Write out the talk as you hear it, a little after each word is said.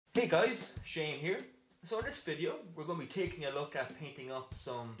Hey guys, Shane here. So in this video we're going to be taking a look at painting up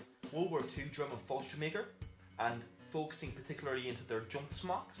some World War II German Fallschirmjäger and focusing particularly into their jump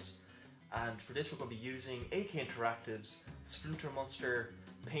smocks. And for this we're going to be using AK Interactive's Splinter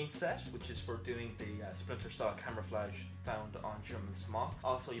paint set, which is for doing the Splinter style camouflage found on German smocks.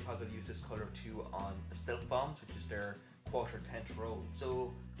 Also you probably use this colour too on stealth bombs, which is their quarter tent roll.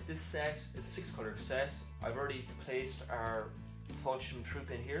 So this set is a 6-colour set. I've already placed our Fallschirm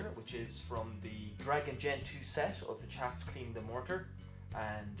troop in here, which is from the Dragon Gen 2 set of the chaps cleaning the mortar,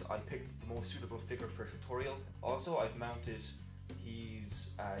 and I picked the most suitable figure for a tutorial. Also I've mounted his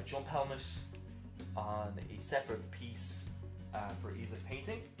jump helmet on a separate piece for ease of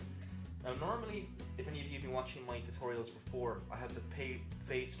painting. Now normally, if any of you have been watching my tutorials before, I have the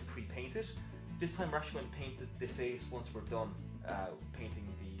face pre-painted. This time we're actually going to paint the face once we're done painting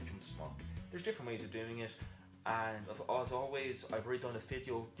the jump smock. There's different ways of doing it, and as always I've already done a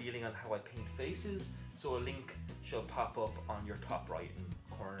video dealing on how I paint faces, so a link shall pop up on your top right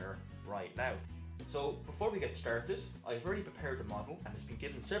corner right now. So before we get started, I've already prepared the model and it's been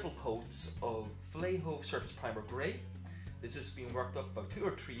given several coats of Fallschirmjäger Surface Primer Grey. This has been worked up about 2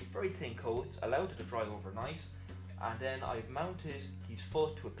 or 3 very thin coats, allowed it to dry overnight, and then I've mounted his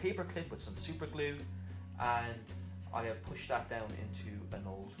foot to a paper clip with some super glue, and I have pushed that down into an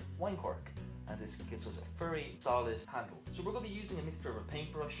old wine cork, and this gives us a very solid handle. So we're going to be using a mixture of a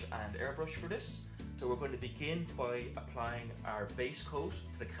paintbrush and airbrush for this. So we're going to begin by applying our base coat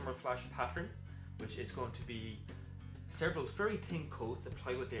to the camouflage pattern, which is going to be several very thin coats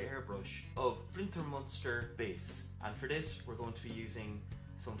applied with the airbrush of Splinter base. And for this we're going to be using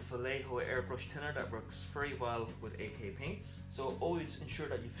some Fallschirmjäger airbrush thinner that works very well with AK paints. So always ensure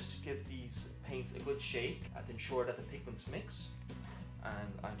that you give these paints a good shake and ensure that the pigments mix.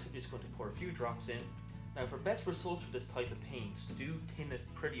 And I'm simply just going to pour a few drops in. Now for best results for this type of paint, do thin it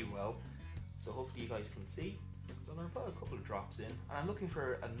pretty well. So hopefully you guys can see. So I'm going to put a couple of drops in, and I'm looking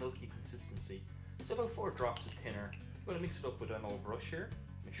for a milky consistency. So about 4 drops of thinner. I'm going to mix it up with an old brush here.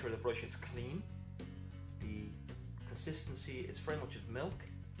 Make sure the brush is clean. The consistency is very much of milk.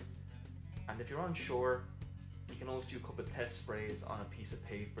 And if you're unsure, you can always do a couple of test sprays on a piece of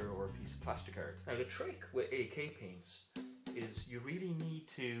paper or a piece of plastic art. Now the trick with AK paints is you really need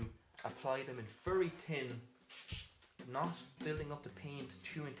to apply them in very thin, not building up the paint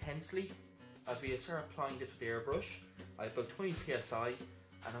too intensely. As we start applying this with the airbrush, I have about 20 psi, and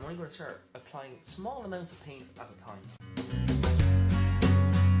I'm only going to start applying small amounts of paint at a time.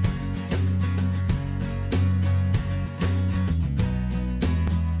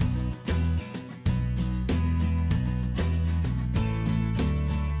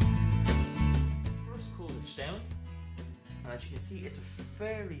 First cool this down, and as you can see it's a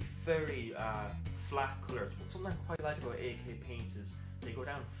very flat colour. Something I quite like about AK paints is they go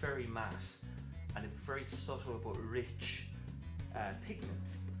down very matte, and it's very subtle but rich pigment.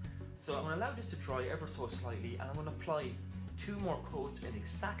 So I'm going to allow this to dry ever so slightly, and I'm going to apply 2 more coats in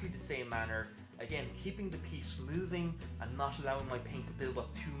exactly the same manner, again keeping the piece moving and not allowing my paint to build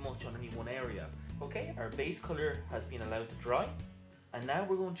up too much on any one area. Okay, our base colour has been allowed to dry, and now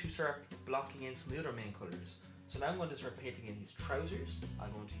we're going to start blocking in some of the other main colours. So now I'm going to start painting in these trousers.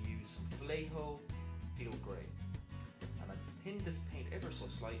 I'm going to use some Fallschirmjäger Field Grey, and I've thinned this paint ever so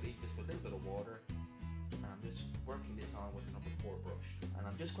slightly just with a little bit of water. And I'm just working this on with a number 4 brush, and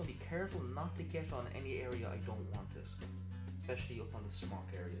I'm just going to be careful not to get on any area I don't want it, especially up on the smock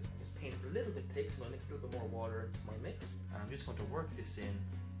area. This paint's a little bit thick, so I mix a little bit more water into my mix, and I'm just going to work this in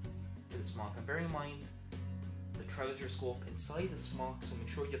to the smock. And bear in mind the trousers go up inside the smock, so make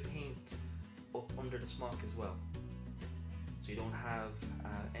sure you paint up under the smock as well, so you don't have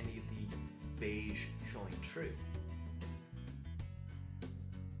any of the beige showing through.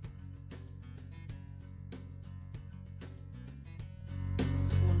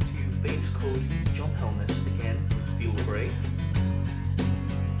 Base coat his jump helmet again with Field Grey.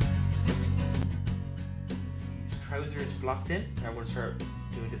 His trousers blocked in. Now we're going to start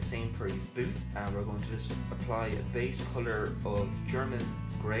doing the same for his boots, and we're going to just apply a base colour of German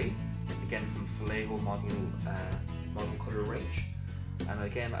Grey, again from Fallschirmjäger model colour range. And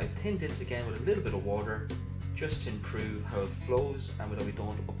again I've thinned this again with a little bit of water just to improve how it flows and whether we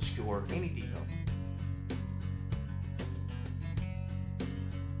don't obscure any detail.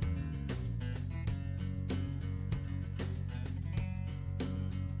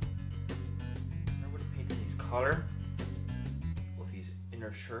 Collar with his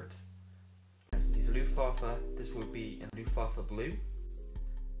inner shirt. Since he's a Luftwaffe, this would be in Luftwaffe blue.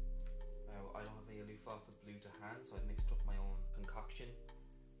 Now I don't have any Luftwaffe blue to hand, so I mixed up my own concoction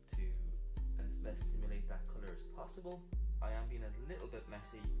to as best simulate that colour as possible. I am being a little bit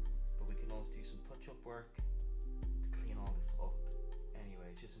messy, but we can always do some touch-up work to clean all this up. Anyway,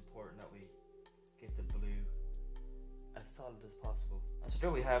 it's just important that we get the blue as solid as possible. And so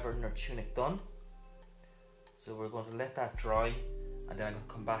there we have our inner tunic done. So we're going to let that dry, and then I'm going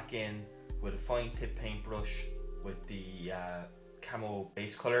to come back in with a fine tip paintbrush with the camo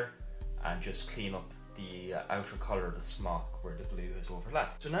base colour and just clean up the outer colour of the smock where the blue has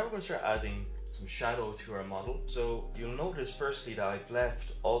overlapped. So now we're going to start adding some shadow to our model. So you'll notice firstly that I've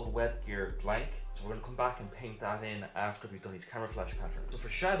left all the web gear blank. So we're going to come back and paint that in after we've done these camouflage patterns. So for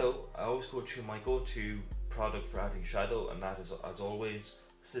shadow, I always go to my go-to product for adding shadow, and that is, as always,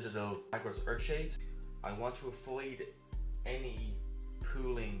 Citadel Agra's Earthshade. I want to avoid any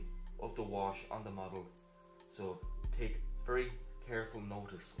pooling of the wash on the model, so take very careful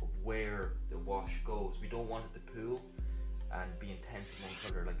notice of where the wash goes. We don't want it to pool and be intense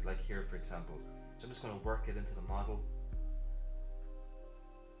in one colour, like here for example. So I'm just going to work it into the model.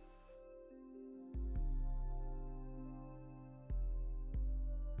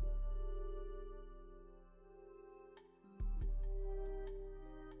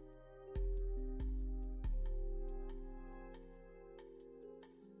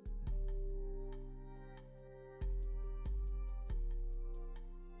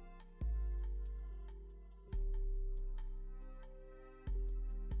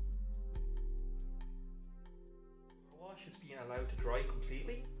 Is being allowed to dry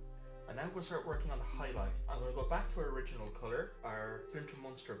completely, and now we're going to start working on the highlight. I'm going to go back to our original colour, our Splinter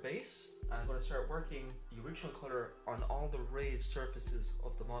Monster base, and I'm going to start working the original colour on all the raised surfaces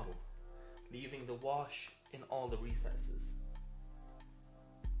of the model, leaving the wash in all the recesses.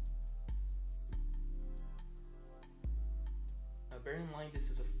 Now bear in mind this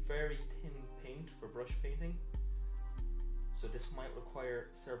is a very thin paint for brush painting, so this might require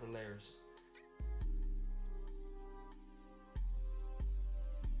several layers.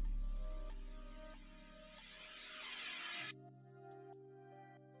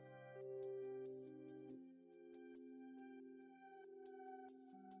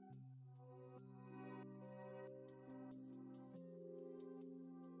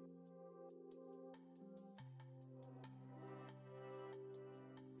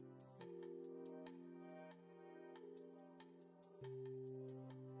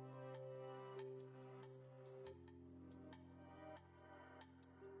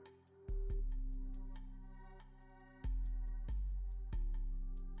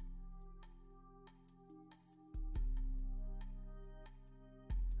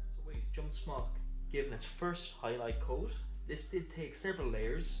 Jump smock given its first highlight coat. This did take several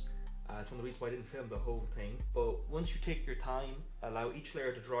layers, it's one of the reasons why I didn't film the whole thing, but once you take your time, allow each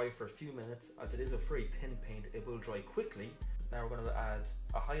layer to dry for a few minutes. As it is a very thin paint, it will dry quickly. Now we're going to add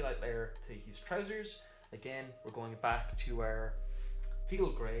a highlight layer to his trousers. Again, we're going back to our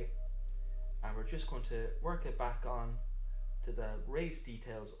teal grey, and we're just going to work it back on to the raised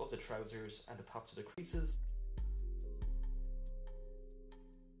details of the trousers and the tops of the creases.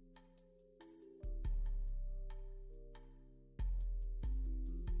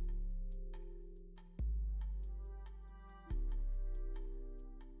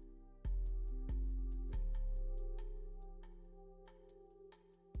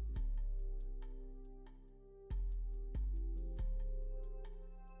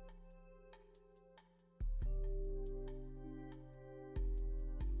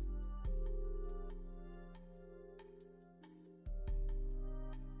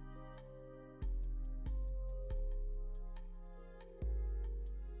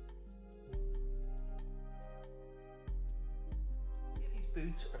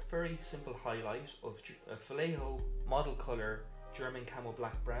 Boots are a very simple highlight of a Vallejo model colour German camo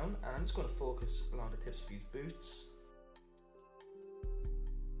black brown, and I'm just going to focus along the tips of these boots.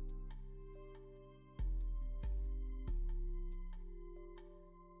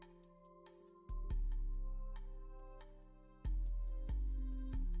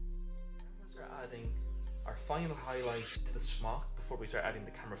 I'm going to start adding our final highlight to the smock before we start adding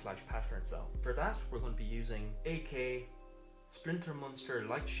the camouflage pattern itself. For that we're going to be using AK Splinter Monster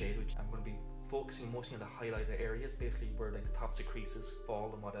Light Shade, which I'm going to be focusing mostly on the highlighted areas, basically where like the tops of creases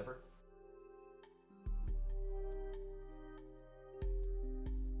fall and whatever.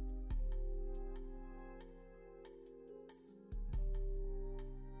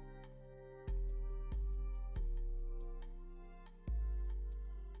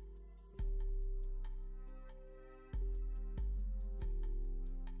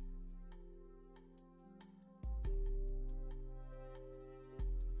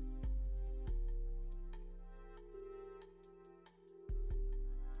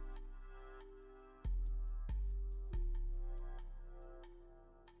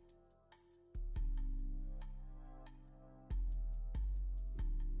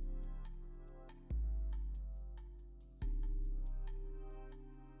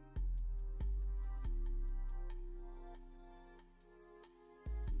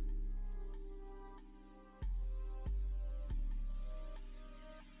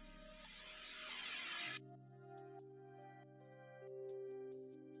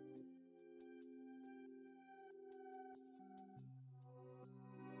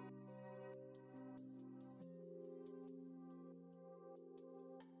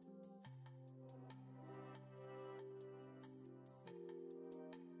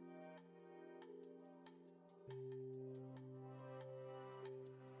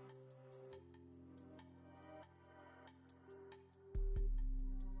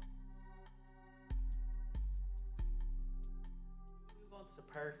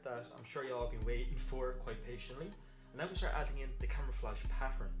 the part that I'm sure you all been waiting for quite patiently. And now we start adding in the camouflage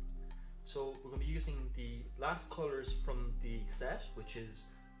pattern. So we're going to be using the last colours from the set, which is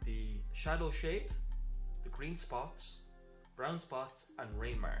the shadow shade, the green spots, brown spots and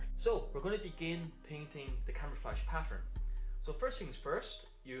rain mark. So we're going to begin painting the camouflage pattern. So first things first,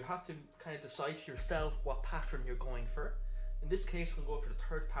 you have to kind of decide to yourself what pattern you're going for. In this case, we're going to go for the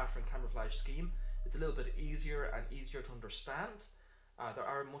third pattern camouflage scheme. It's a little bit easier to understand. There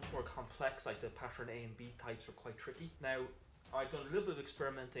are much more complex, like the pattern A and B types are quite tricky. Now, I've done a little bit of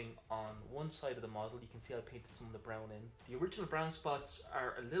experimenting on one side of the model. You can see I painted some of the brown in. The original brown spots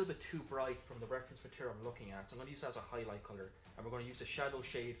are a little bit too bright from the reference material I'm looking at, so I'm going to use that as a highlight colour, and we're going to use a shadow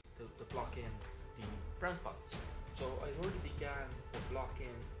shade to block in the brown spots. So I've already began to block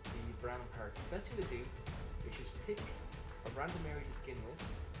in the brown parts. The best thing to do is just pick a random area to begin with,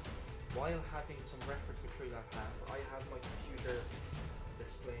 while having some reference material at hand. I have my computer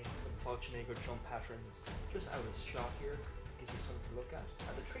displaying some Fallschirmjäger jump patterns just out of shot here. Gives you something to look at.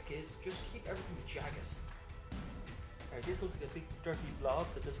 And the trick is just keep everything jagged. Alright, this looks like a big dirty blob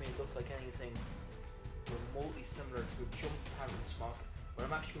that doesn't really look like anything remotely similar to a jump pattern smock, but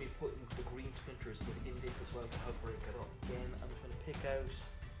I'm actually going to be putting the green splinters within this as well to help break it up. Again, I'm just going to pick out a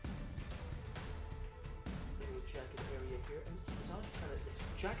little jagged area here, and it's on kind of this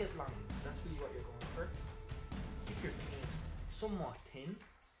jagged lines. That's really what you're going for. Keep your paint somewhat thin,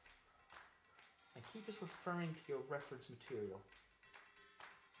 and keep this referring to your reference material.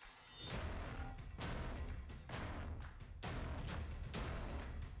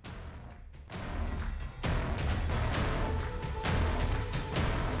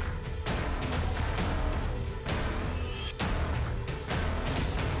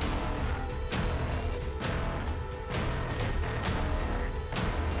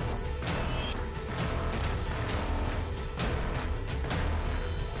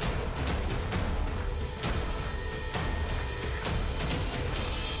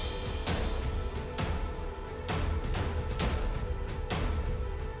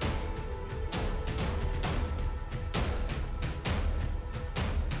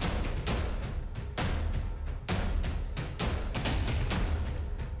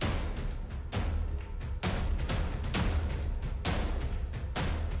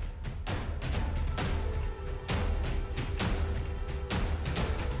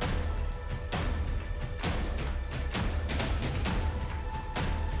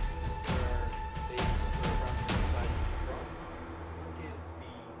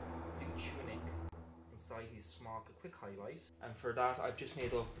 Smog a quick highlight, and for that I've just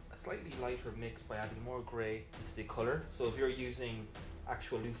made up a slightly lighter mix by adding more grey into the colour. So if you're using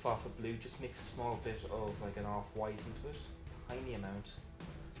actual loofah of blue, just mix a small bit of like an off-white into it, tiny amount,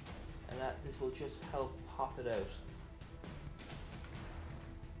 and this will just help pop it out.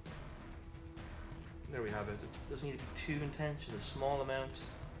 There we have it. It doesn't need to be too intense, just a small amount,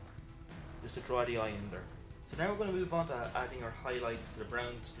 just to draw the eye in there. So now we're going to move on to adding our highlights to the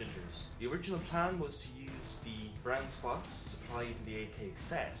brown splinters. The original plan was to use the brown spots supplied in the AK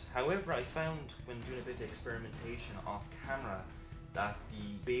set. However, I found when doing a bit of experimentation off camera that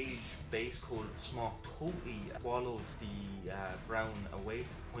the beige base coated smock totally swallowed the brown away to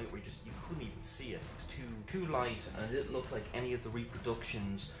the point where you couldn't even see it. It was too light, and it didn't look like any of the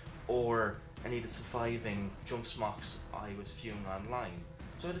reproductions or any of the surviving jump smocks I was viewing online.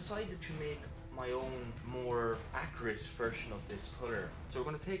 So I decided to make my own more accurate version of this colour. So we're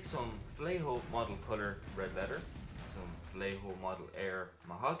going to take some Vallejo model colour red leather, some Vallejo model air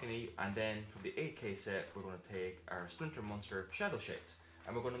mahogany, and then from the 8K set we're going to take our Splinter Monster shadow shade,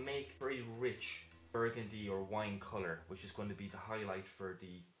 and we're going to make very rich burgundy or wine colour, which is going to be the highlight for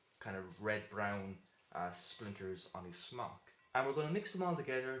the kind of red brown splinters on his smock. And we're going to mix them all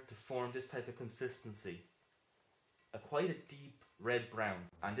together to form this type of consistency, quite a deep red brown,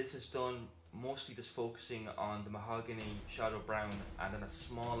 and this is done mostly just focusing on the mahogany shadow brown and then a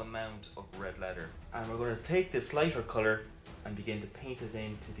small amount of red leather. And we're going to take this lighter colour and begin to paint it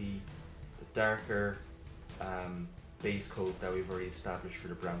into the darker base coat that we've already established for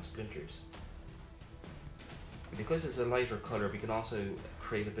the brown splinters. And because it's a lighter colour, we can also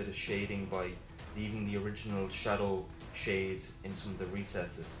create a bit of shading by leaving the original shadow shade in some of the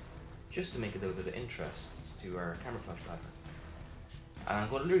recesses, just to make a little bit of interest to our camouflage pattern. And I'm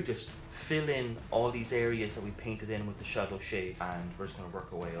going to literally just fill in all these areas that we painted in with the shadow shade, and we're just going to work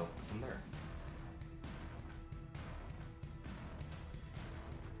our way up from there.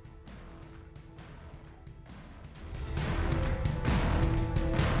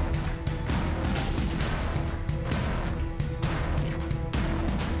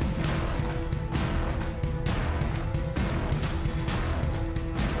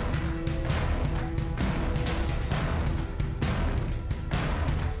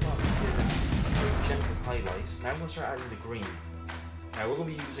 highlight. Now I'm going to start adding the green. Now we're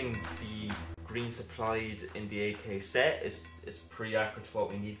going to be using the green supplied in the AK set. It's pretty accurate to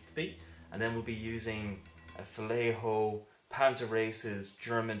what we need it to be. And then we'll be using a Fallschirmjäger, Panzer Races,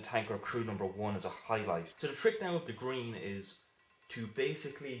 German Tanker Crew number 1 as a highlight. So the trick now with the green is to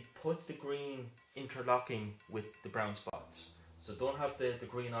basically put the green interlocking with the brown spots. So don't have the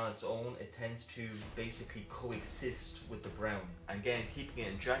green on its own, it tends to basically coexist with the brown. And again, keeping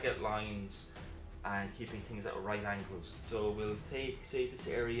it in jagged lines and keeping things at right angles. So we'll take, say, this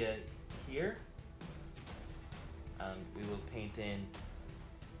area here, and we will paint in,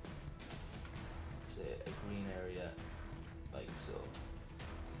 say, a green area like so.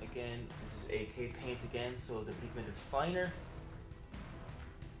 Again, this is AK paint again, so the pigment is finer.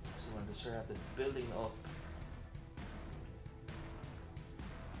 So we're going to start after building up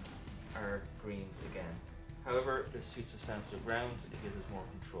our greens again. However, this suits us down to the ground, it gives us more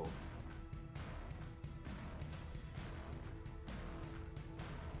control.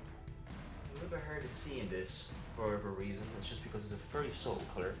 It's a little bit hard to see in this for whatever reason. It's just because it's a very subtle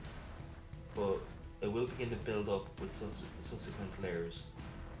colour, but it will begin to build up with subsequent layers.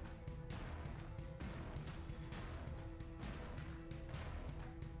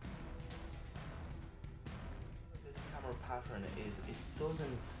 This camera pattern is, it doesn't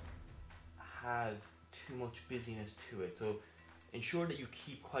have too much busyness to it, so ensure that you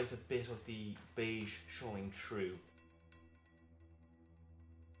keep quite a bit of the beige showing through.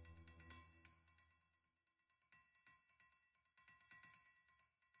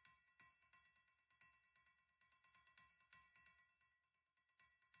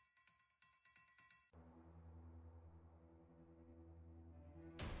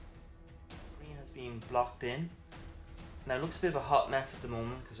 Green has been blocked in. Now it looks a bit of a hot mess at the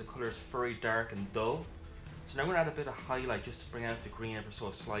moment because the colour is very dark and dull. So now I'm going to add a bit of highlight just to bring out the green ever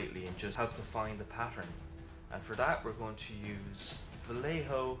so slightly and just help define the pattern. And for that we're going to use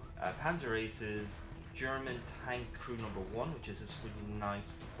Fallschirmjäger, Panzer Races, German Tank Crew number 1, which is this really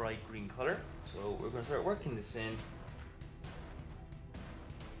nice bright green colour. So we're going to start working this in.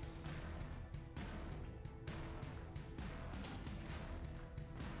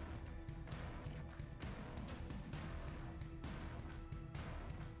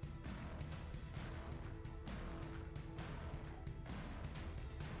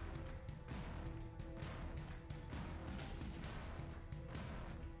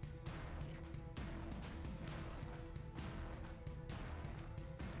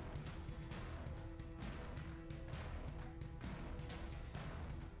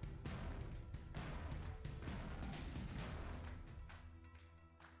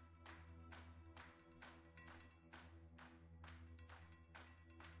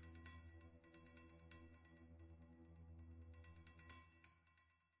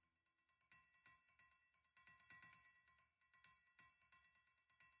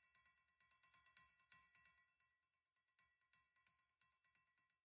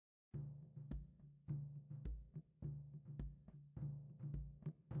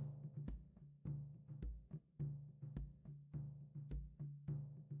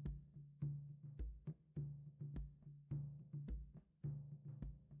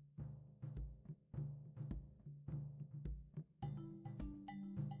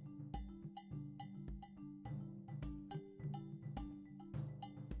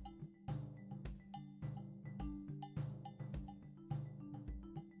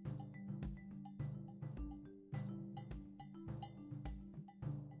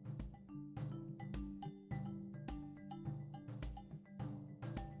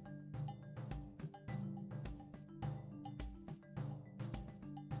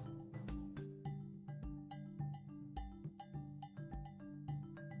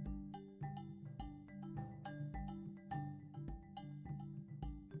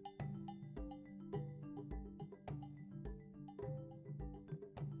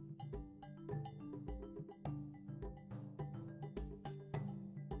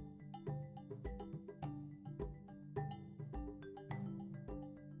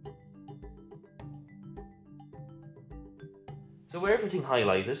 So with everything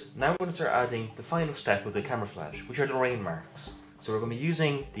highlighted, now we're going to start adding the final step of the camouflage, which are the rain marks. So we're going to be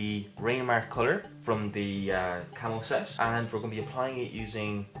using the rain mark colour from the camo set, and we're going to be applying it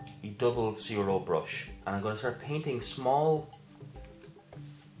using a double zero brush. And I'm going to start painting small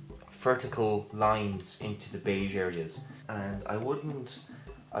vertical lines into the beige areas. And I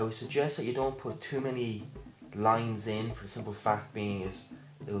would suggest that you don't put too many lines in, for the simple fact being is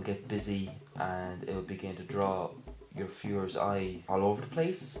it'll get busy and it'll begin to draw your viewer's eye all over the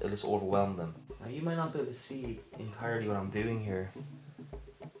place. It'll just overwhelm them. Now you might not be able to see entirely what I'm doing here,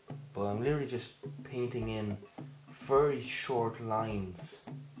 but I'm literally just painting in very short lines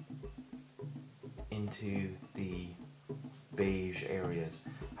into the beige areas.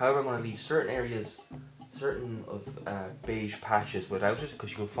 However, I'm going to leave certain areas, certain of beige patches without it,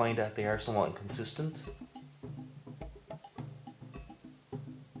 because you'll find that they are somewhat inconsistent.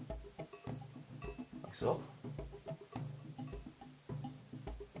 Like so.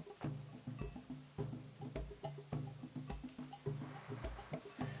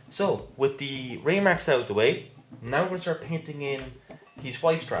 So, with the ray marks out of the way, now we're going to start painting in his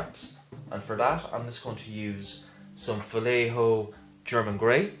Y straps. And for that, I'm just going to use some Vallejo German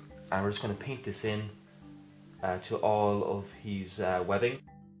grey, and we're just going to paint this in to all of his webbing.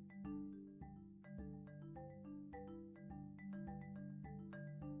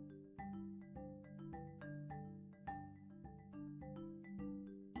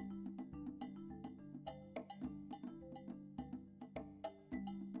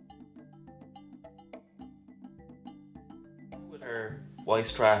 With our Y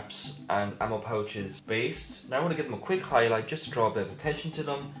straps and ammo pouches based, now I'm going to give them a quick highlight just to draw a bit of attention to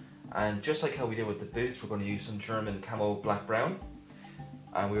them. And just like how we did with the boots, we're going to use some German camo black brown,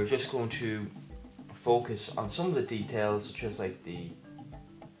 and we're just going to focus on some of the details, such as like the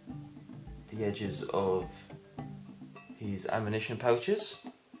edges of his ammunition pouches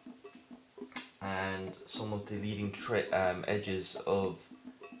and some of the leading edges of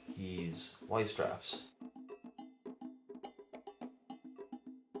his Y straps.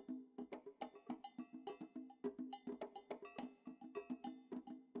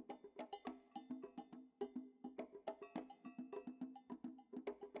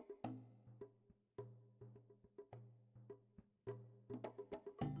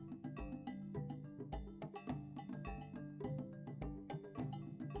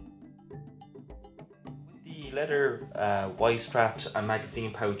 Leather Y straps and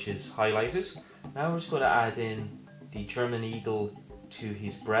magazine pouches highlighted. Now we're just going to add in the German eagle to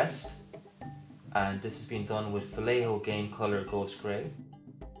his breast, and this has been done with Vallejo Game Color Ghost Grey.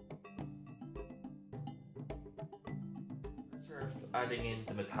 Adding in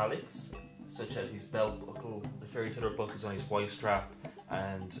the metallics, such as his belt buckle, the fairy tale buckles on his Y strap,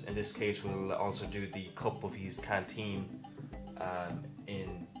 and in this case we'll also do the cup of his canteen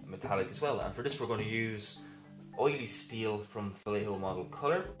in metallic as well. And for this we're going to use oily steel from Vallejo Model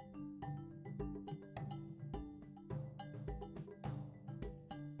Color.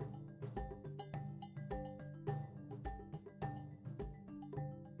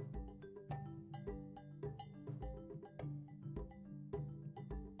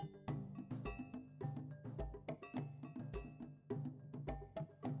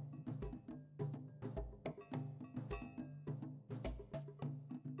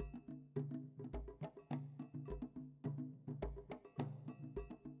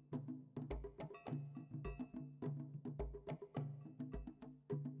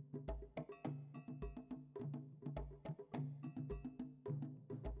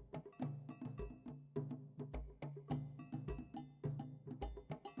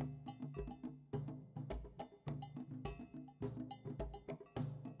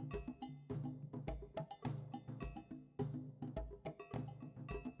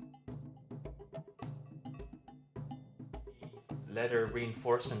 Leather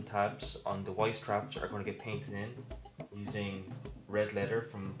reinforcement tabs on the Y straps are going to get painted in using red leather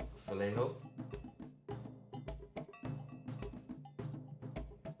from Vallejo.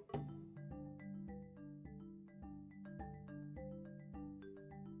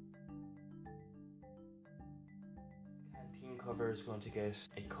 Canteen cover is going to get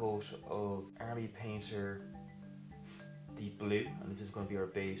a coat of Army Painter Deep Blue, and this is going to be our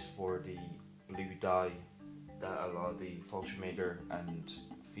base for the blue dye that a lot of the Fallschirmjäger and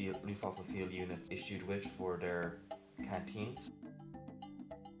Luftwaffe field units issued with for their canteens.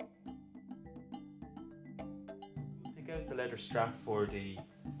 Pick out the leather strap for the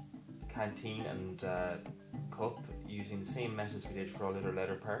canteen and cup using the same methods we did for all other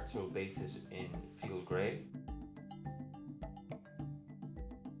leather parts, so we'll base it in field grey.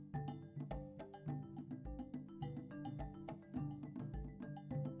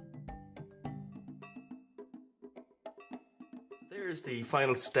 There's the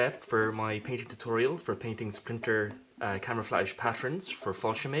final step for my painting tutorial for painting Splinter camouflage patterns for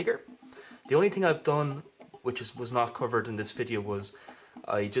Fallschirmjäger. The only thing I've done, which was not covered in this video, was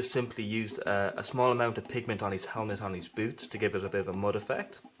I just simply used a small amount of pigment on his helmet, on his boots, to give it a bit of a mud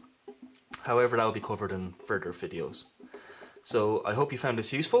effect. However, that will be covered in further videos. So I hope you found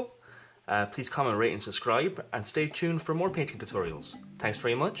this useful. Please comment, rate and subscribe, and stay tuned for more painting tutorials. Thanks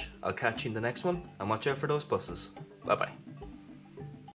very much. I'll catch you in the next one, and watch out for those buses. Bye bye.